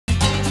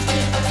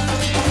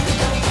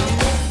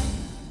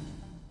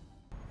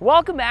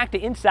Welcome back to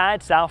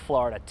Inside South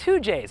Florida.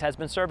 TooJay's has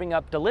been serving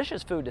up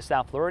delicious food to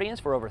South Floridians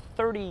for over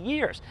 30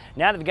 years.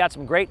 Now they've got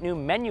some great new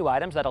menu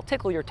items that'll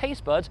tickle your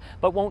taste buds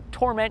but won't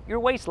torment your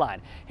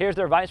waistline. Here's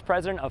their Vice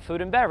President of Food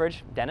and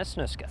Beverage, Dennis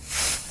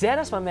Snuszka.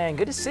 Dennis, my man,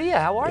 good to see you.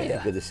 How are you?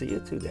 Good to see you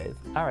too, Dave.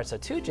 All right, so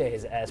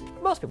TooJay's, as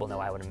most people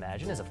know, I would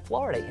imagine, is a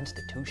Florida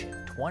institution.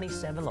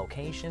 27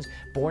 locations,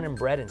 born and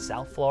bred in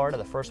South Florida,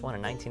 the first one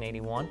in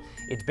 1981.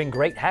 It's been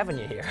great having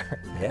you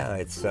here. Yeah,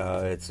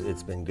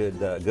 it's been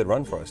good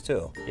run for us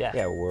too.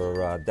 Yeah,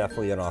 we're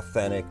definitely an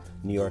authentic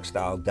New York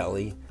style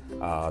deli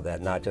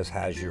that not just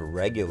has your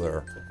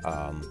regular,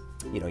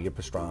 your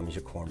pastrami's,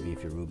 your corned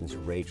beef, your Reubens,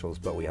 your Rachel's,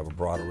 but we have a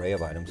broad array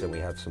of items, and we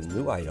have some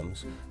new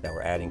items that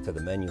we're adding to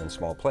the menu in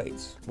small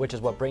plates. Which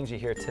is what brings you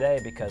here today,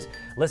 because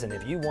listen,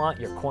 if you want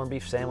your corned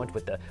beef sandwich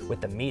with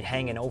the meat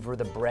hanging over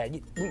the bread,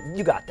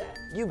 you got that.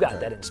 You got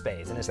that in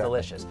spades, and it's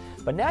delicious.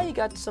 But now you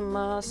got some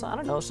I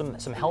don't know,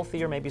 some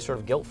healthier, maybe sort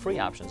of guilt-free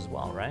options as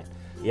well, right?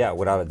 Yeah,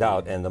 without a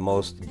doubt, and the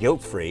most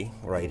guilt-free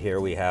right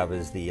here we have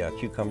is the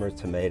cucumber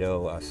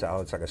tomato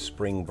salad. It's like a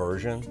spring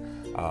version,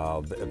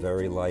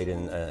 very light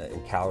in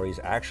calories.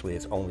 Actually,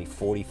 it's only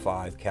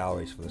 45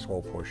 calories for this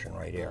whole portion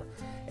right here,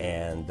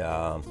 and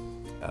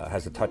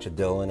has a touch of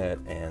dill in it,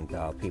 and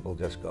people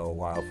just go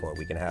wild for it.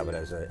 We can have it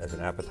as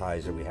an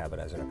appetizer, we have it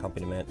as an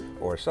accompaniment,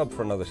 or a sub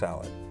for another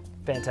salad.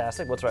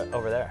 Fantastic. What's right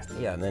over there?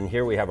 Yeah, and then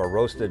here we have our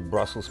roasted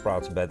Brussels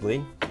sprouts medley,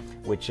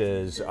 which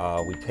is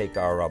we take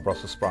our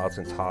Brussels sprouts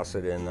and toss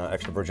it in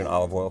extra virgin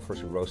olive oil.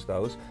 First we roast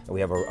those, and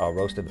we have a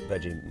roasted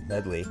veggie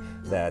medley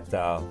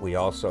that we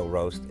also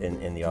roast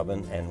in the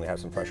oven, and we have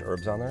some fresh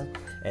herbs on there,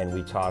 and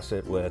we toss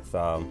it with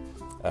a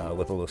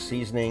little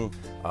seasoning,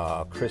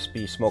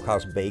 crispy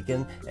smokehouse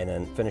bacon, and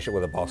then finish it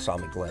with a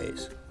balsamic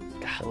glaze.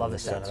 God, I love the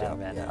sound of that,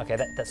 man. Yeah. Okay,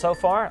 so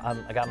far,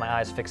 I got my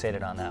eyes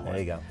fixated on that one.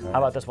 There you go. How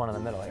about this one in the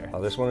middle here?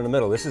 Oh, this one in the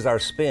middle. This is our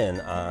spin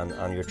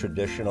on your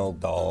traditional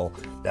dull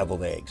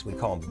deviled eggs. We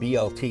call them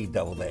BLT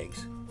deviled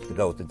eggs to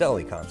go with the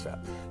deli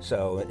concept.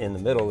 So in the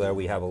middle there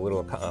we have a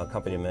little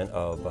accompaniment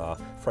of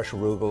fresh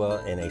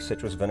arugula in a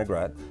citrus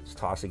vinaigrette. It's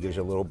tossed, it gives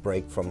you a little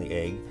break from the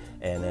egg,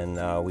 and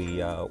then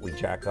we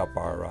jack up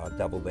our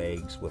deviled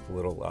eggs with a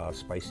little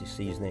spicy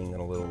seasoning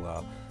and a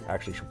little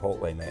actually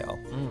chipotle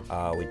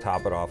mayo. We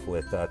top it off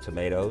with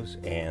tomatoes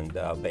and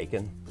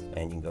bacon,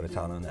 and you can go to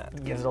town on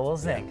that. Gives it a little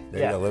zing. Yeah,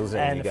 there you go, a little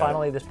zing. And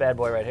finally, this bad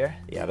boy right here.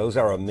 Yeah, those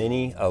are our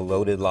mini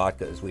loaded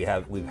latkes. We've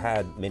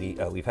had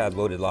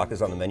loaded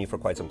latkes on the menu for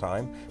quite some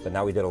time, but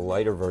now we did a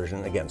lighter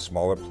version. Again,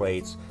 smaller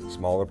plates,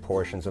 smaller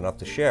portions, enough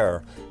to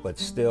share, but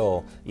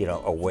still,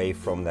 away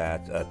from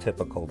that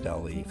typical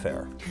deli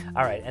fare.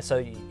 All right, and so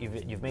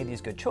you've made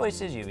these good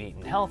choices. You've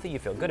eaten healthy. You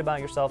feel good about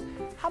yourself.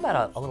 How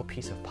about a little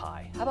piece of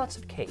pie? How about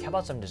some cake? How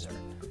about some dessert?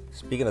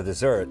 Speaking of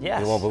dessert,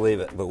 yes. You won't believe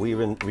it, but we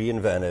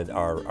reinvented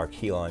our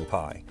key lime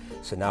pie.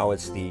 So now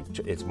it's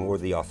more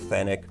the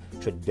authentic,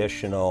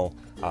 traditional,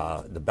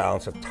 the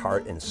balance of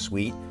tart and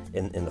sweet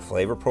in the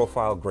flavor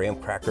profile, graham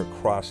cracker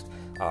crust,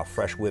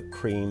 fresh whipped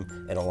cream,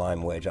 and a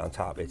lime wedge on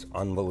top. It's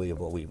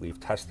unbelievable. We've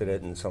tested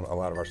it in a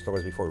lot of our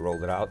stores before we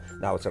rolled it out.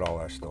 Now it's at all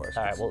our stores.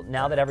 All right, well,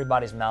 now that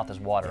everybody's mouth is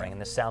watering, and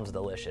this sounds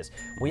delicious,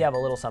 we have a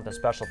little something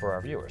special for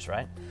our viewers,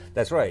 right?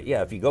 That's right,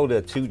 yeah. If you go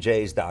to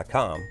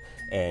TooJay's.com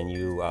and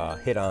you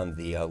hit on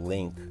the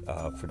link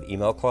for the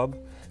email club,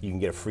 you can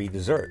get a free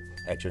dessert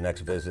at your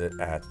next visit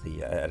at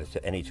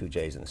any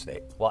TooJay's in the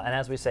state. Well, and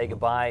as we say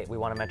goodbye, we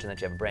want to mention that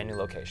you have a brand new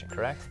location,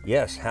 correct?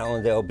 Yes,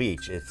 Hallandale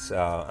Beach. It's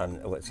on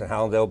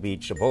Hallandale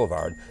Beach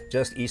Boulevard,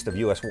 just east of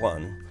US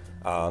 1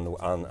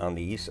 on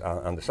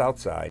the south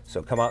side.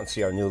 So come out and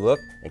see our new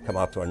look, and come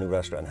out to our new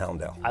restaurant in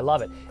Hallandale. I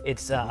love it.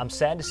 It's I'm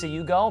sad to see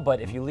you go,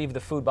 but if you leave the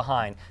food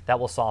behind, that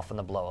will soften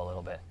the blow a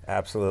little bit.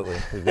 Absolutely.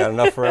 We've got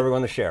enough for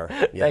everyone to share.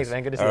 Yes. Thanks,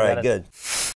 man. Good to see you. All right, good.